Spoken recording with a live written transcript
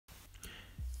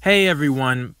Hey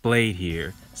everyone, Blade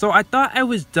here. So I thought I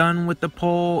was done with the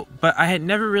poll, but I had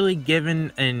never really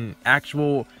given an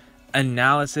actual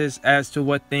analysis as to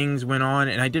what things went on,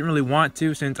 and I didn't really want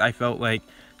to since I felt like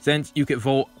since you could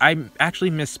vote, I actually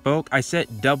misspoke. I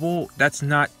said double. That's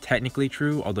not technically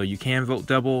true, although you can vote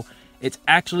double. It's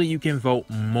actually you can vote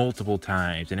multiple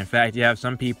times, and in fact, you have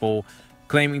some people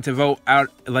claiming to vote out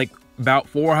like about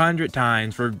 400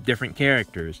 times for different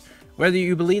characters. Whether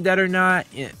you believe that or not,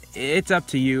 it's up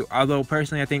to you. Although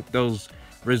personally, I think those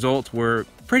results were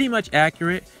pretty much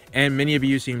accurate, and many of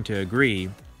you seem to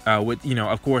agree.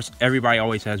 Of course, everybody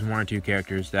always has one or two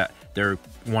characters that they're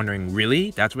wondering, really?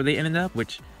 That's where they ended up?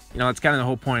 Which, that's kind of the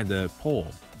whole point of the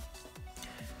poll.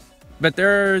 But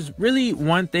there's really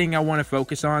one thing I want to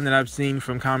focus on that I've seen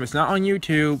from comments, not on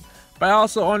YouTube, but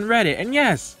also on Reddit. And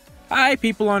yes, hi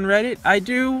people on Reddit. I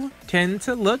do tend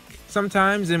to look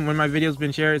sometimes, and when my video's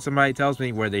been shared, somebody tells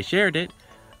me where they shared it.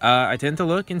 I tend to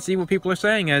look and see what people are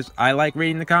saying, as I like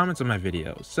reading the comments on my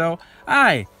videos. So,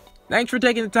 hi, thanks for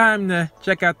taking the time to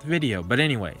check out the video. But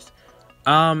anyways,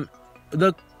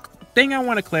 the thing I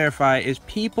want to clarify is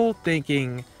people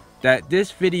thinking that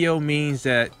this video means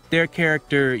that their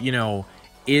character,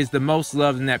 is the most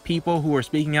loved, and that people who are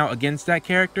speaking out against that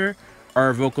character are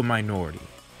a vocal minority.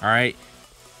 All right.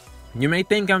 You may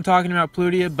think I'm talking about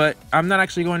Plutia, but I'm not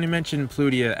actually going to mention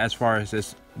Plutia as far as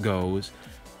this goes.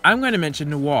 I'm going to mention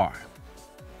Noir.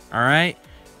 Alright?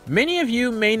 Many of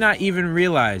you may not even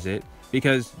realize it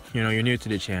because, you're new to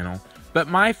the channel. But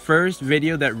my first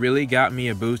video that really got me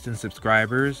a boost in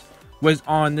subscribers was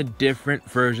on the different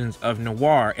versions of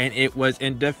Noir. And it was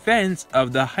in defense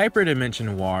of the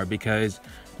Hyperdimension Noir because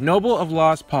Noble of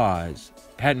Lost Pause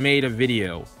had made a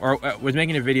video, or was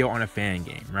making a video on a fan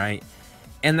game, right?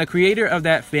 And the creator of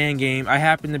that fan game, I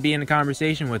happened to be in a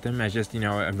conversation with him as just,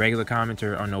 a regular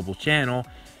commenter on Noble's channel.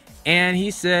 And he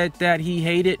said that he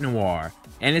hated Noir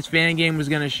and his fan game was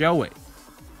going to show it.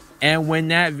 And when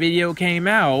that video came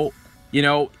out,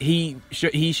 he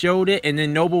showed it, and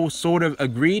then Noble sort of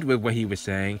agreed with what he was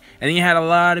saying. And he had a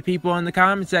lot of people in the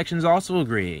comment sections also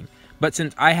agreeing. But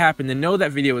since I happened to know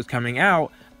that video was coming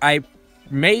out, I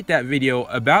made that video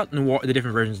about Noir, the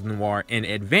different versions of Noir, in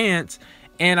advance.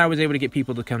 And I was able to get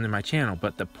people to come to my channel.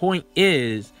 But the point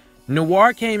is,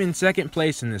 Noir came in second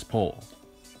place in this poll.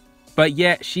 But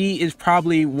yet, she is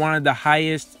probably one of the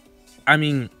highest, I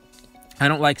don't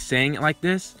like saying it like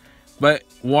this, but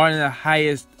one of the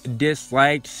highest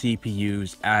disliked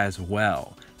CPUs as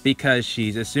well. Because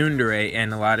she's a tsundere,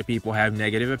 and a lot of people have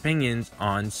negative opinions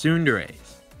on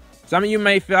tsunderes. Some of you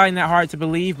may find that hard to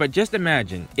believe, but just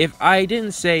imagine, if I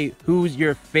didn't say who's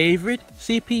your favorite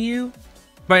CPU,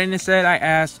 but instead I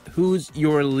asked who's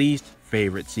your least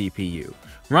favorite CPU.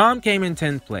 ROM came in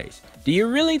 10th place. Do you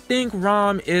really think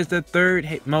ROM is the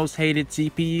third most hated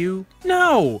CPU?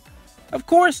 No, of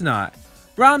course not.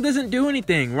 ROM doesn't do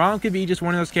anything. ROM could be just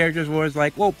one of those characters where it's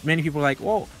like, well, many people are like,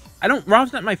 well,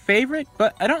 ROM's not my favorite,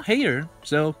 but I don't hate her.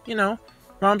 So,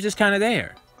 ROM's just kind of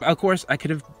there. Of course, I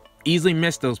could have easily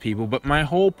missed those people, but my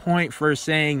whole point for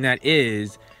saying that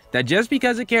is that just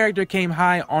because a character came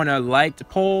high on a liked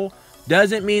poll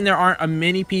doesn't mean there aren't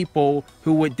many people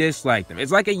who would dislike them.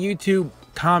 It's like a YouTube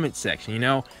comment section,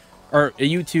 or a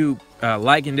YouTube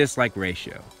like and dislike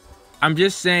ratio. I'm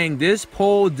just saying this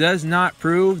poll does not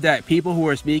prove that people who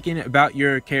are speaking about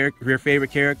your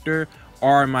favorite character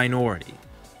are a minority,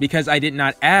 because I did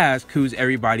not ask who's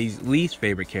everybody's least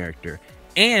favorite character.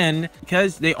 And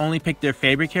because they only picked their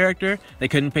favorite character, they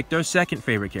couldn't pick their second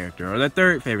favorite character, or their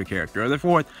third favorite character, or their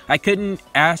fourth. I couldn't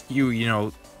ask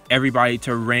you, everybody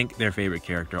to rank their favorite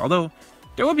character. Although,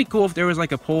 it would be cool if there was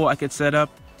like a poll I could set up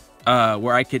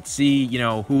where I could see,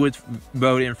 who was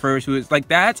voting first, who is like,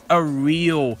 that's a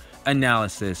real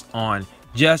analysis on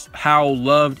just how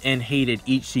loved and hated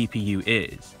each CPU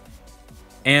is.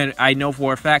 And I know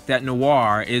for a fact that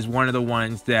Noir is one of the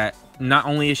ones that not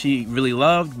only is she really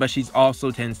loved, but she's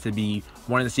also tends to be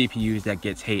one of the CPUs that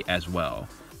gets hate as well.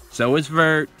 So is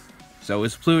Vert, so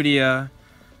is Plutia,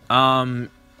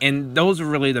 and those are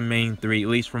really the main three, at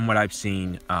least from what I've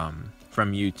seen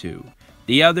from YouTube.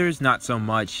 The others, not so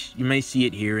much. You may see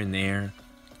it here and there,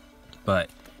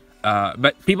 but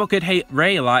people could hate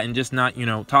Ray a lot and just not,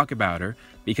 talk about her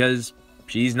because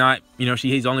she's not,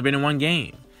 she's only been in one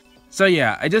game. So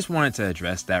yeah, I just wanted to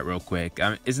address that real quick.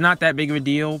 It's not that big of a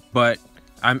deal, but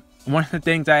one of the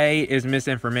things I hate is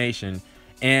misinformation,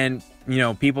 and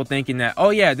people thinking that, oh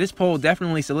yeah, this poll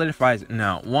definitely solidifies it.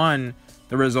 No, one,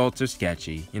 the results are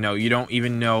sketchy. You don't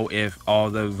even know if all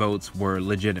the votes were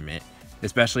legitimate.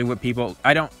 especially with people.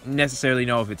 I don't necessarily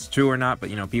know if it's true or not, but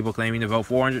you know, people claiming to vote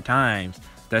 400 times,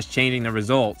 thus changing the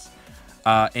results.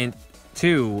 And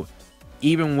two,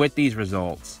 even with these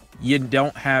results, you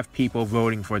don't have people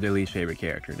voting for their least favorite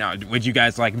character. Now, would you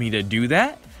guys like me to do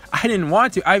that? I didn't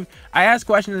want to. I ask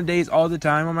question of the days all the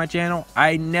time on my channel.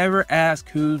 I never ask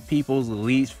who's people's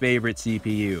least favorite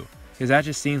CPU, because that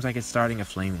just seems like it's starting a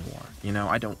flame war. You know,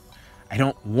 I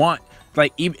don't want,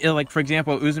 like, even, like, for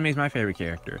example, Uzume is my favorite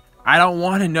character. I don't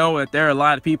want to know that there are a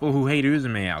lot of people who hate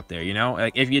Uzume out there, you know?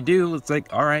 Like, if you do, it's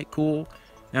like, all right, cool.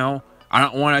 You know, I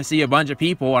don't want to see a bunch of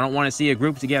people. I don't want to see a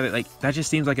group together. Like, that just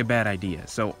seems like a bad idea.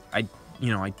 So I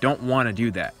don't want to do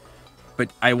that.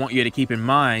 But I want you to keep in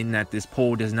mind that this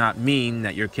poll does not mean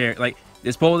that your character, like,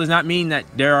 this poll does not mean that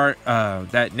there are,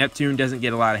 that Neptune doesn't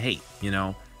get a lot of hate, you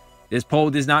know? This poll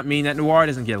does not mean that Noir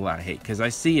doesn't get a lot of hate, because I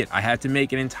see it. I had to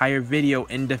make an entire video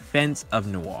in defense of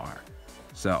Noir.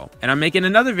 So, and I'm making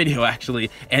another video,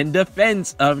 actually, in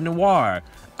defense of Noir,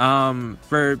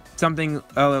 for something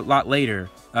a lot later.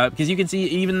 Because you can see,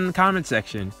 even in the comment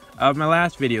section of my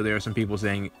last video, there are some people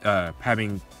saying,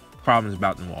 having problems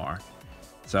about Noir.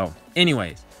 So,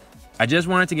 anyways, I just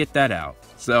wanted to get that out.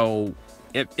 So,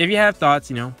 if you have thoughts,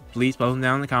 you know, please post them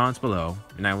down in the comments below,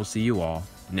 and I will see you all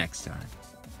next time.